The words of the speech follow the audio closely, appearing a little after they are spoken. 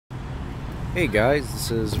Hey guys,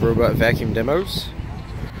 this is Robot Vacuum Demos.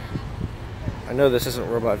 I know this isn't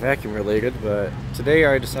robot vacuum related, but today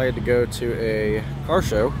I decided to go to a car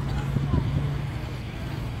show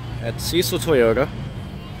at Cecil Toyota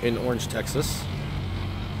in Orange, Texas.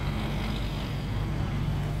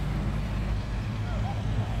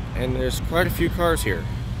 And there's quite a few cars here.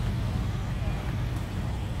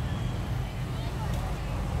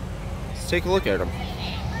 Let's take a look at them.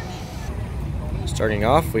 Starting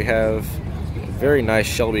off, we have a very nice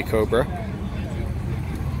Shelby Cobra.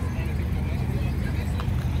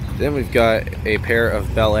 Then we've got a pair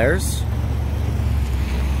of Bel Airs.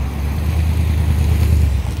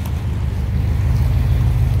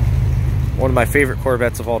 One of my favorite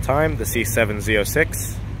Corvettes of all time, the C7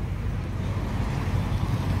 Z06.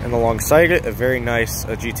 And alongside it, a very nice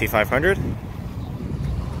GT500.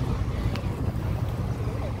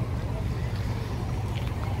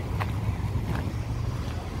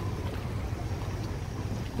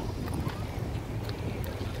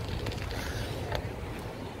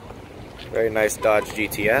 Very nice Dodge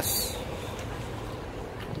GTS.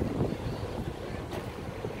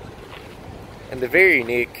 And the very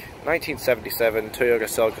unique 1977 Toyota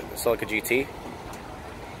Celica GT.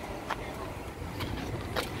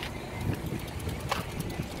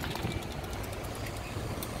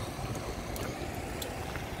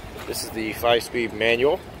 This is the 5-speed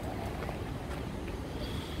manual.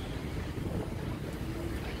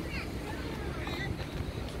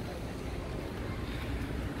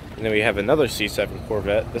 And then we have another C7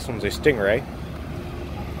 Corvette. This one's a Stingray.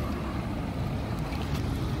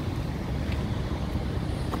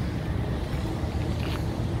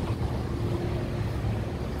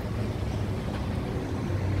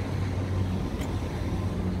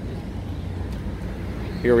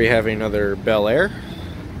 Here we have another Bel Air.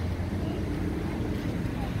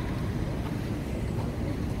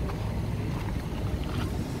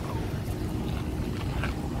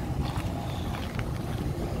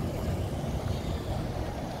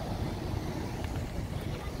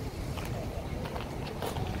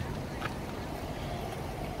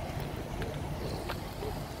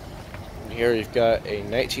 Here you've got a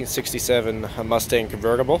 1967 Mustang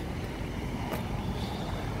convertible.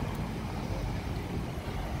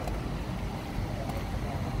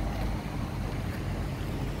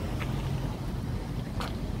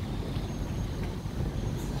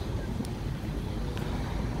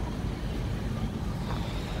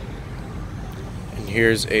 And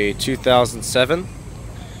here's a 2007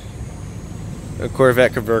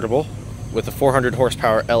 Corvette convertible with a 400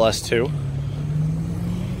 horsepower LS2.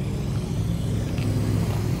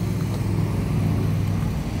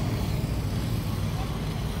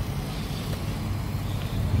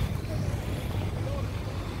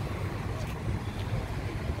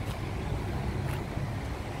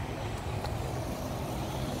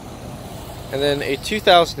 And then a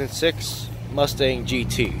 2006 Mustang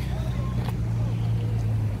GT.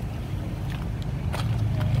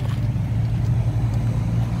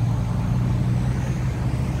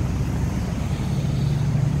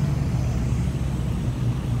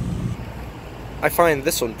 I find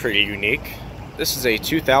this one pretty unique. This is a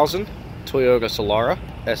 2000 Toyota Solara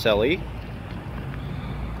SLE.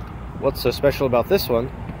 What's so special about this one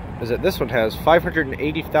is that this one has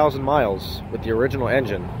 580,000 miles with the original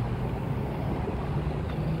engine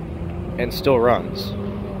and still runs.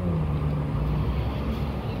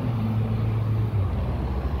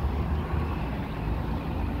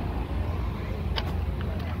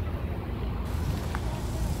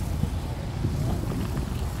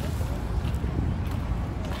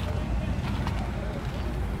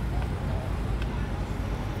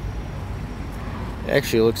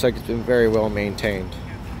 Actually, it looks like it's been very well maintained.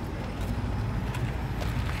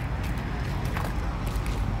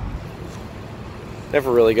 Never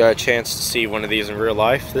really got a chance to see one of these in real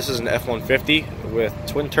life. This is an F-150 with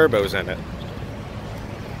twin turbos in it.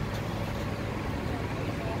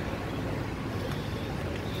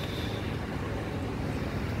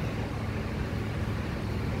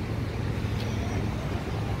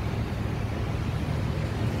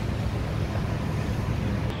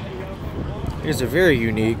 Here's a very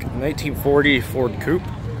unique 1940 Ford Coupe.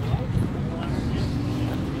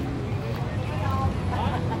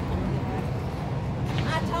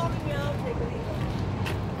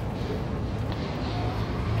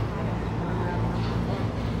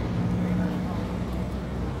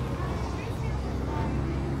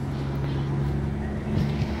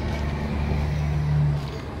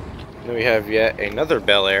 Then we have yet another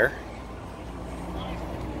Bel Air.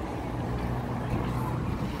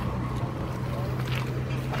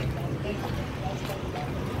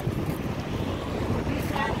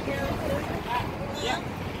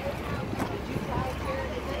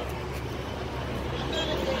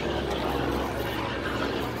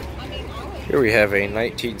 Here we have a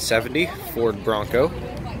 1970 Ford Bronco.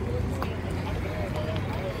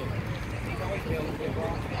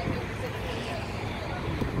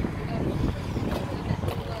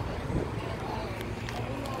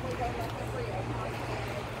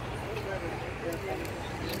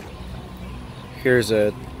 Here's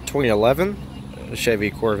a 2011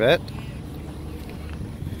 Chevy Corvette.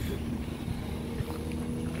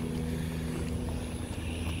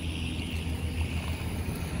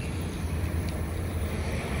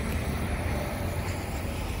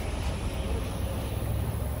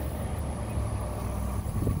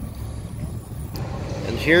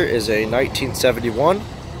 And here is a 1971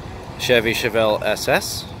 Chevy Chevelle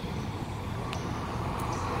SS.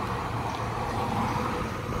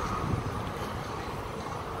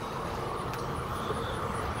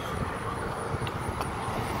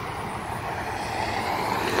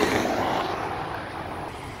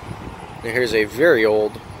 And here's a very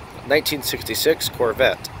old 1966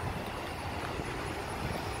 Corvette.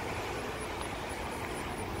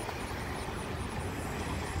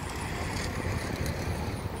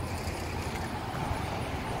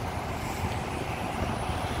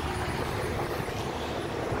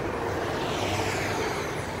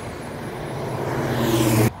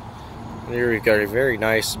 And here we've got a very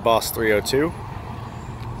nice Boss 302.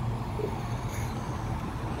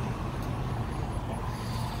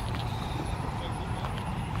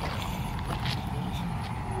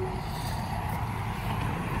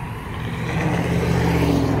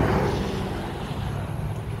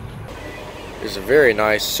 There's a very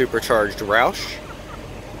nice supercharged Roush.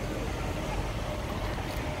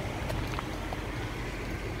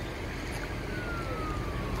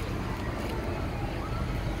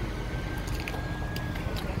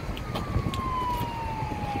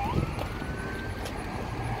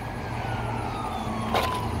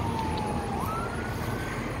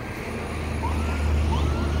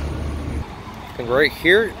 And right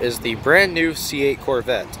here is the brand new C8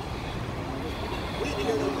 Corvette.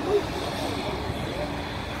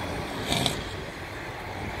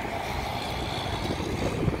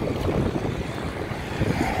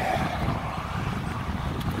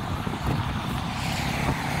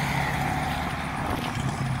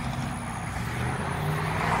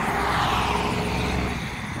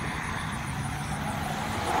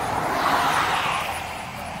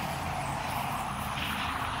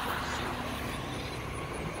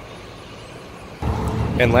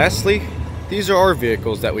 And lastly, these are our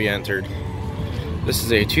vehicles that we entered. This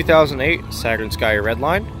is a 2008 Saturn Sky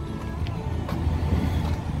Redline.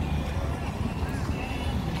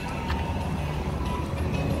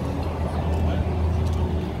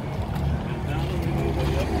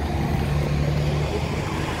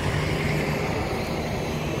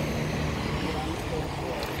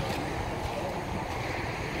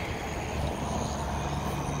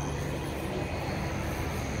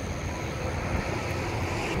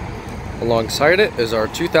 Alongside it is our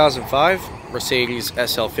 2005 Mercedes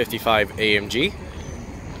SL55 AMG.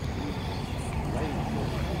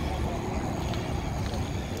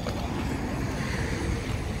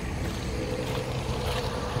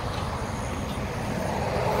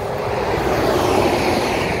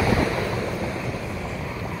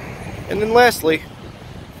 And then lastly,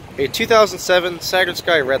 a 2007 Saturn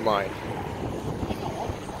Sky Redline.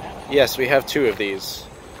 Yes, we have two of these.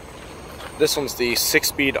 This one's the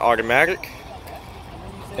 6-speed automatic,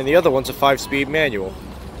 and the other one's a 5-speed manual.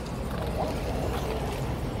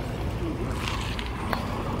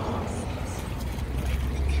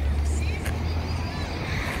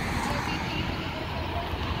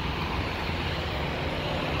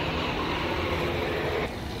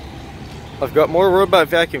 I've got more robot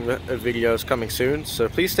vacuum videos coming soon, so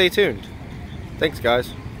please stay tuned. Thanks,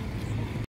 guys.